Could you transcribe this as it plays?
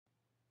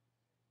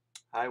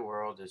Hi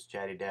world, it's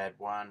Chatty Dad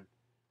 1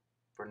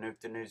 for Nuke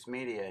the News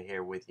Media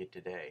here with you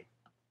today.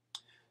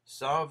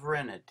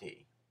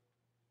 Sovereignty.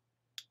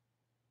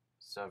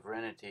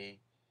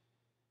 Sovereignty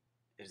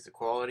is the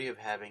quality of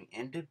having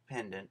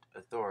independent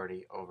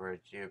authority over a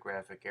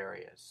geographic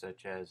area,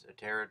 such as a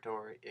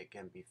territory. It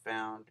can be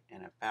found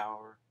in a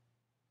power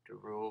to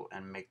rule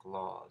and make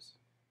laws.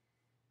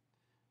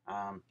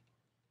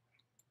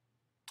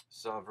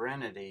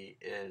 Sovereignty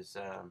is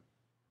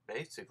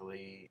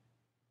basically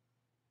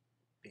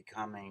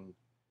becoming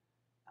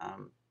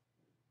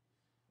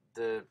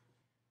the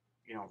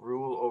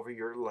rule over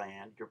your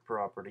land, your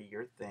property,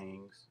 your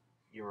things,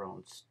 your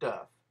own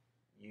stuff.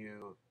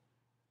 You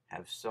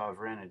have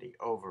sovereignty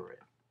over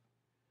it.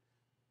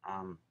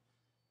 Um,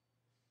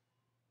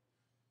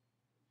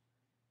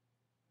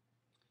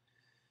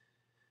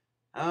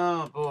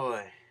 oh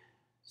boy,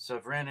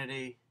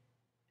 sovereignty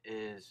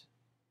is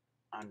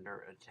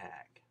under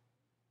attack,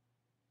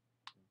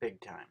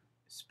 big time,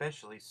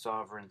 especially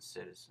sovereign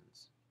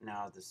citizens.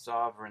 Now, the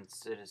sovereign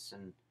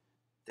citizen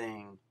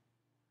thing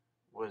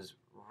was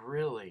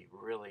really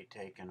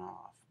taken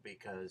off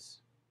because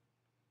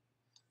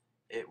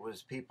it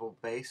was people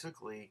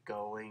basically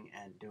going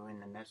and doing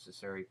the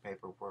necessary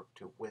paperwork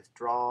to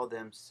withdraw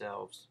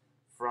themselves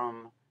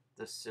from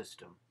the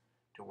system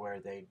to where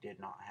they did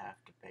not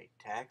have to pay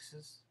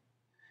taxes.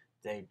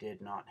 They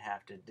did not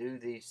have to do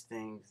these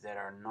things that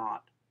are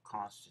not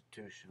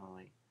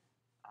constitutionally,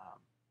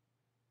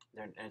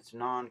 it's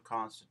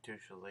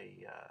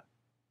non-constitutionally,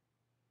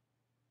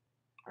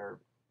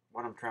 or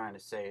what I'm trying to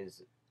say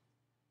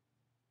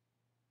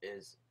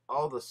is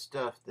all the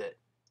stuff that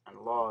and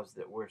laws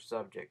that we're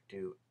subject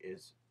to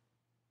is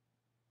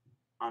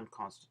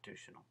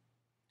unconstitutional.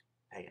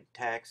 Paying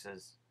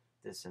taxes,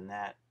 this and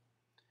that.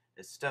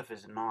 This stuff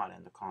is not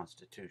in the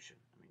Constitution.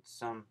 I mean,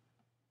 some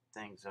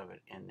things of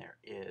it in there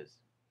is,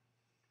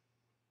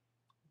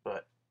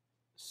 but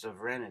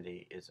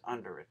sovereignty is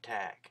under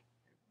attack,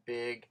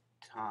 big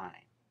time.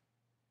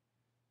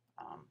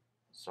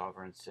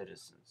 Sovereign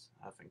citizens,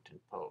 Huffington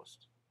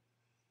Post.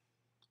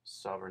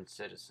 Sovereign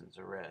citizens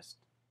arrest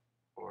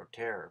or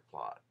terror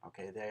plot.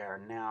 Okay, they are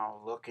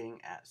now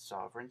looking at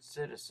sovereign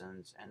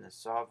citizens and the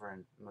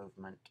sovereign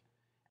movement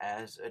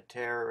as a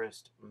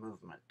terrorist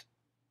movement.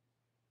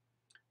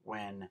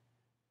 When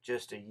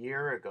just a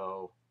year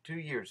ago, 2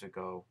 years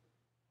ago,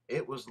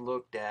 it was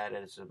looked at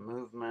as a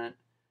movement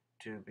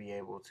to be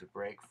able to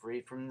break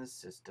free from the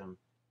system,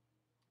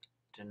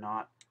 to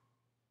not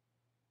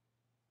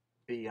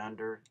be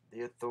under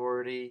the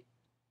authority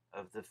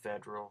of the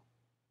federal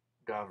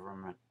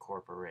government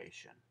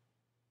corporation.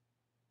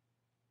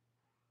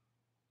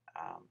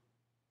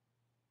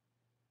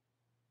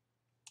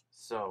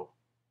 So,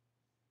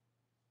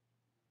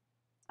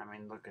 I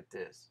mean, look at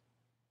this.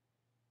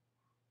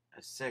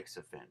 As sex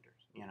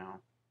offenders,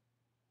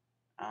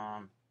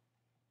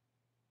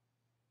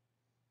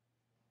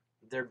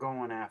 they're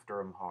going after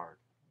them hard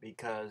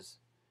because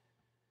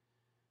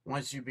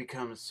once you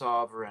become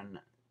sovereign,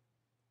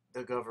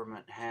 the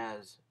government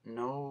has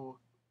no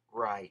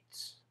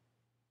rights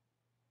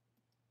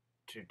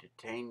to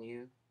detain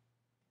you,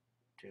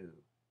 to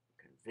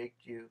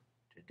convict you,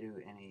 to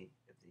do any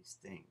of these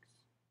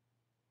things.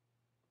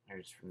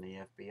 Here's from the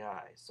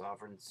FBI.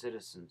 Sovereign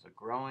citizens, a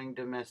growing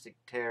domestic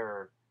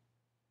terror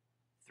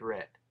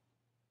threat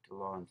to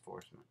law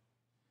enforcement.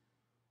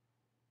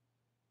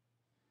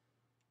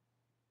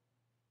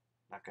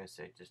 Like I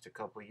said, just a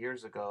couple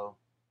years ago,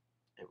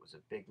 it was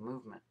a big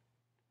movement.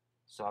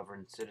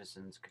 Sovereign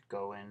citizens could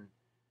go in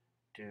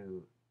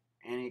to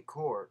any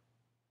court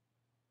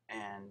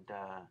and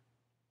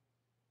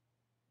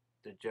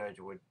the judge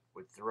would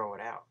throw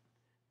it out.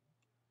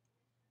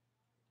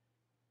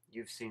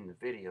 You've seen the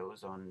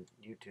videos on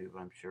YouTube,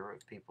 I'm sure,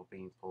 of people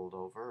being pulled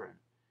over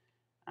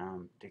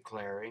and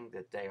declaring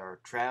that they are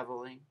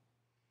traveling,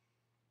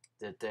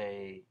 that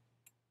they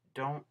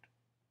don't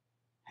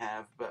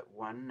have but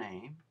one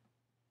name,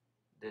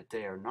 that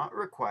they are not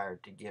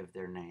required to give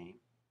their name,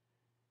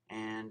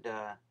 and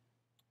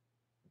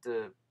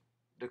the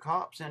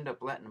cops end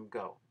up letting them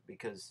go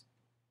because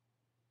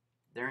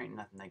there ain't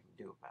nothing they can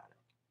do about it,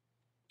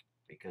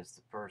 because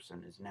the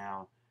person is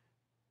now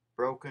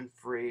broken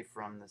free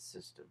from the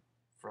system,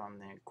 from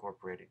the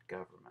incorporated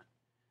government.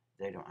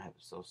 They don't have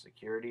a social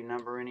security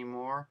number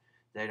anymore.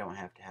 They don't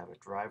have to have a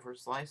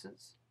driver's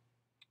license.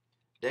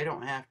 They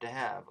don't have to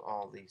have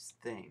all these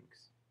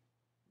things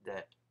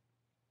that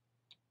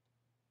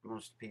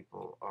most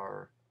people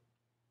are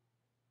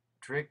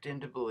tricked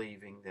into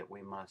believing that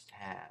we must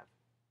have.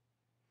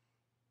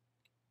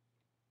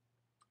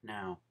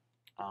 Now,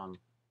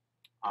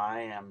 I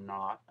am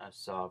not a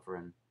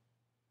sovereign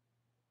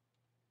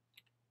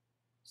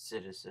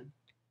citizen,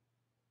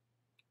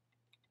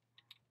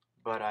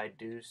 but I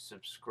do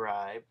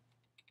subscribe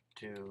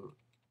to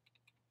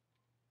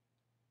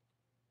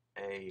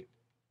a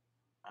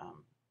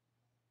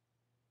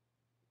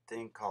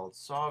thing called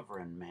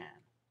Sovereign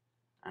Man.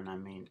 And I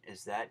mean,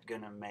 is that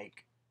going to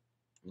make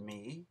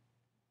me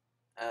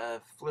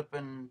a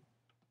flippin'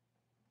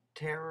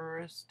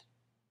 terrorist?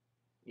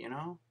 You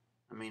know?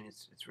 I mean,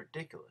 it's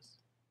ridiculous.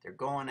 They're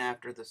going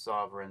after the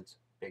sovereigns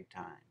big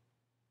time.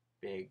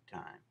 Big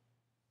time.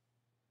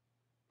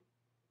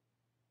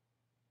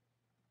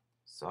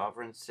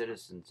 Sovereign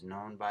citizens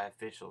known by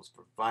officials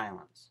for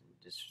violence and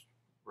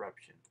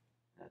disruption.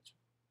 That's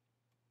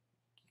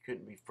You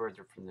couldn't be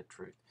further from the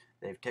truth.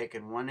 They've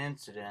taken one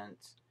incident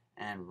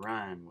and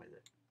run with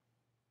it.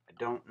 I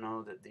don't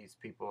know that these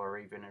people are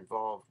even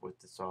involved with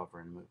the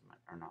sovereign movement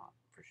or not,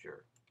 for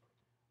sure.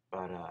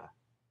 But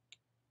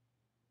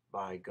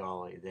by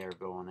golly, they're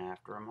going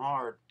after them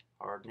hard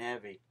and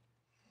heavy.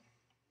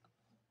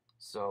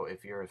 So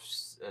if you're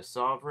a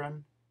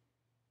sovereign,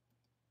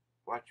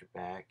 watch your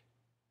back.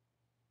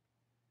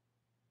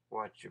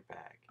 Watch your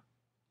back.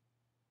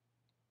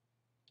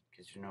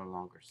 Because you're no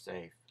longer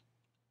safe.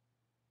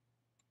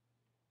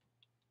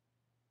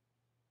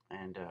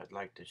 And I'd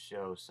like to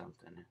show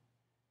something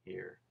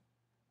here.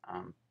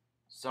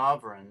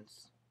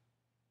 Sovereigns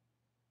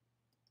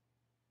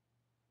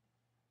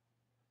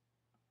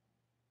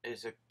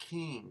is a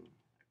king,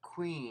 a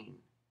queen.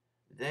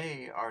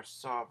 They are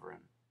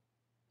sovereign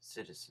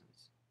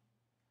citizens.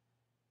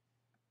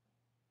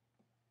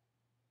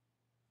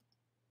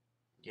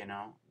 You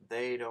know,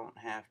 they don't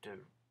have to,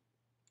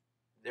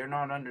 they're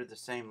not under the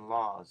same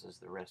laws as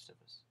the rest of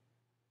us,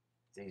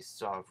 these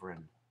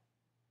sovereign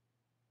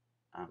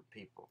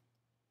people.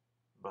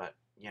 But,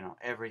 you know,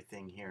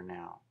 everything here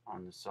now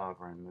on the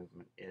sovereign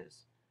movement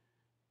is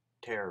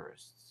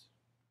terrorists,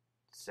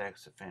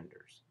 sex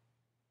offenders,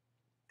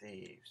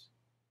 thieves,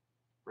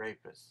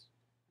 rapists.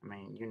 I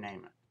mean, you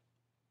name it.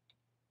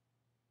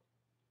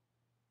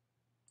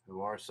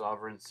 Who are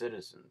sovereign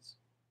citizens.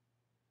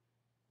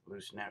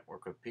 Loose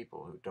network of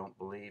people who don't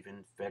believe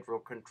in federal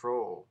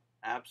control.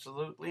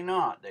 Absolutely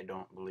not. They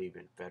don't believe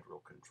in federal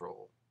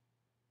control.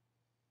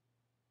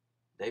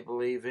 They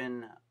believe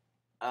in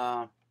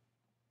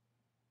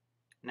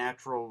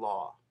natural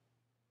law.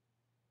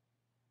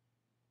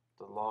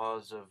 The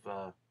laws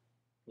of,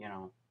 you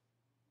know,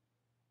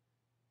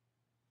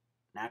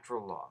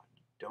 natural law.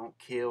 Don't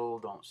kill,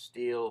 don't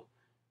steal,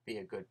 be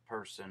a good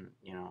person,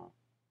 you know,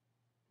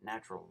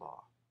 natural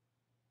law.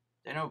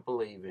 They don't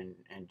believe in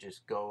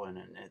just going,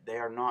 and they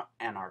are not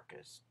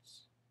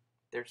anarchists.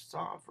 They're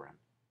sovereign.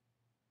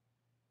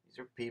 These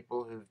are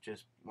people who've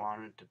just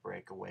wanted to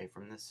break away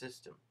from the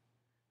system,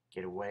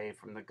 get away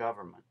from the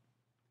government.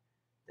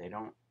 They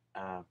don't,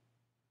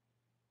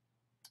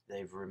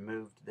 they've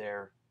removed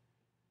their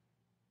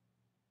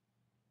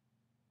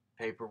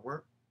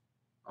paperwork,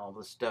 all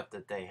the stuff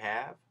that they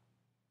have,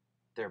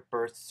 their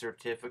birth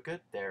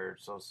certificate, their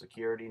social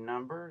security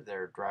number,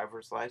 their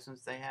driver's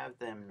license, they have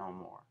them no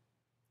more.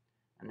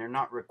 And they're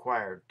not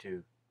required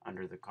to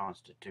under the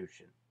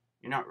Constitution.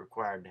 You're not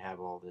required to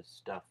have all this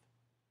stuff.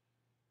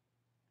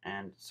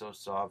 And so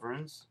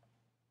sovereigns,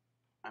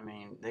 I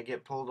mean, they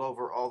get pulled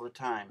over all the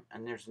time,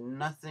 and there's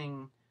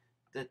nothing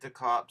that the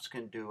cops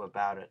can do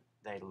about it.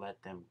 They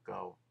let them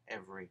go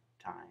every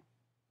time.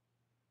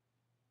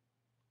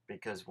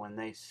 Because when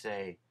they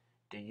say,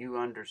 do you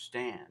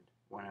understand?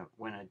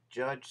 When a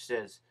judge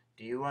says,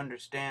 do you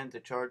understand the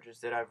charges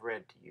that I've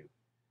read to you?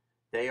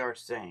 They are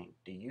saying,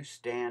 do you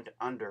stand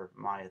under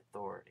my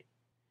authority?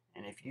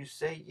 And if you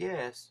say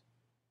yes,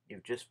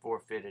 you've just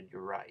forfeited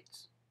your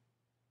rights.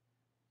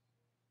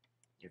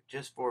 You've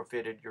just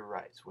forfeited your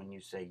rights when you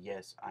say,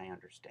 yes, I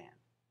understand.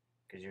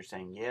 Because you're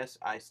saying, yes,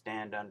 I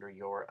stand under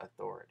your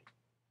authority.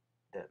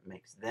 That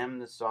makes them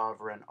the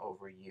sovereign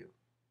over you.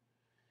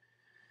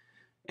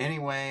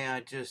 Anyway,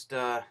 this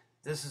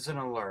is an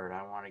alert.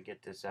 I want to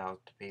get this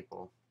out to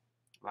people.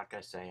 Like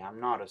I say, I'm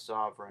not a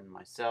sovereign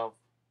myself.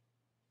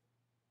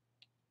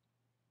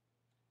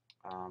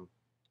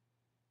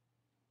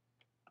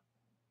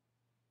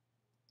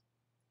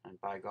 And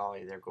by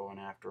golly, they're going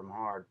after them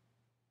hard.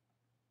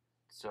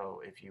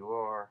 So if you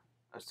are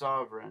a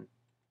sovereign,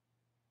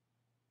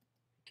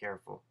 be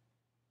careful.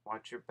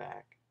 Watch your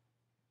back.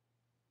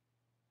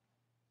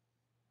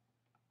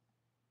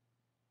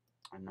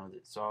 I know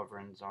that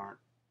sovereigns aren't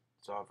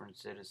sovereign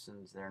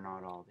citizens. They're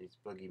not all these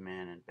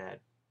boogeymen and bad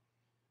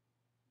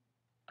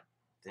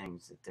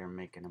things that they're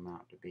making them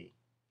out to be.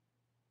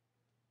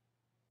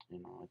 You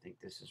know, I think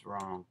this is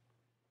wrong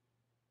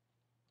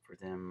for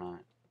them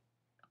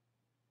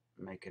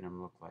making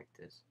them look like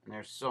this. And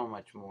there's so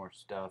much more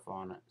stuff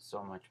on it,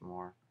 so much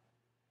more.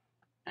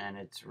 And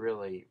it's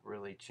really,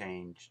 really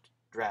changed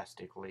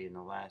drastically in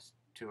the last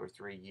 2 or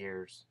 3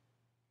 years.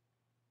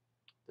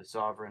 The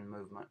sovereign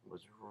movement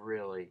was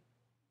really,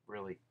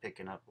 really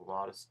picking up a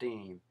lot of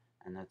steam,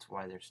 and that's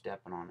why they're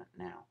stepping on it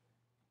now.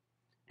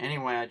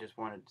 Anyway, I just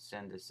wanted to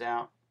send this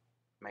out,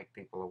 make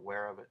people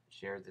aware of it,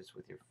 share this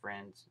with your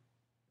friends,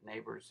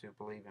 neighbors who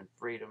believe in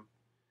freedom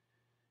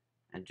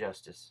and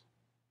justice.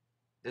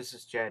 This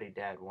is Chatty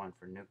Dad 1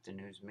 for Nuke the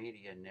News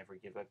Media. Never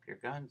give up your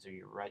guns or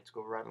your rights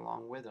go right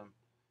along with them.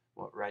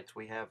 What rights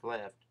we have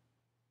left.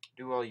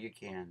 Do all you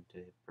can to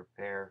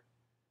prepare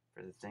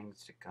for the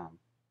things to come.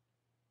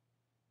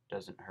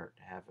 Doesn't hurt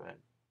to have an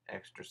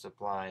extra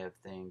supply of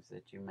things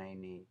that you may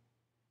need.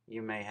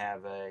 You may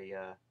have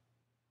a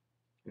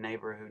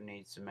neighbor who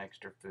needs some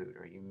extra food,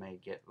 or you may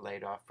get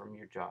laid off from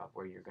your job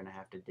where you're going to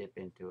have to dip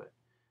into it.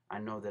 I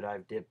know that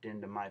I've dipped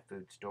into my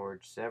food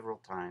storage several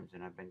times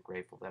and I've been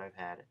grateful that I've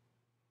had it.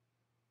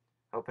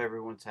 Hope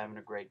everyone's having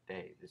a great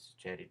day. This is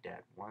Chatty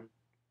Dad 1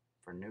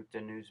 for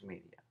Newton News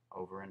Media.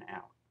 Over and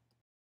out.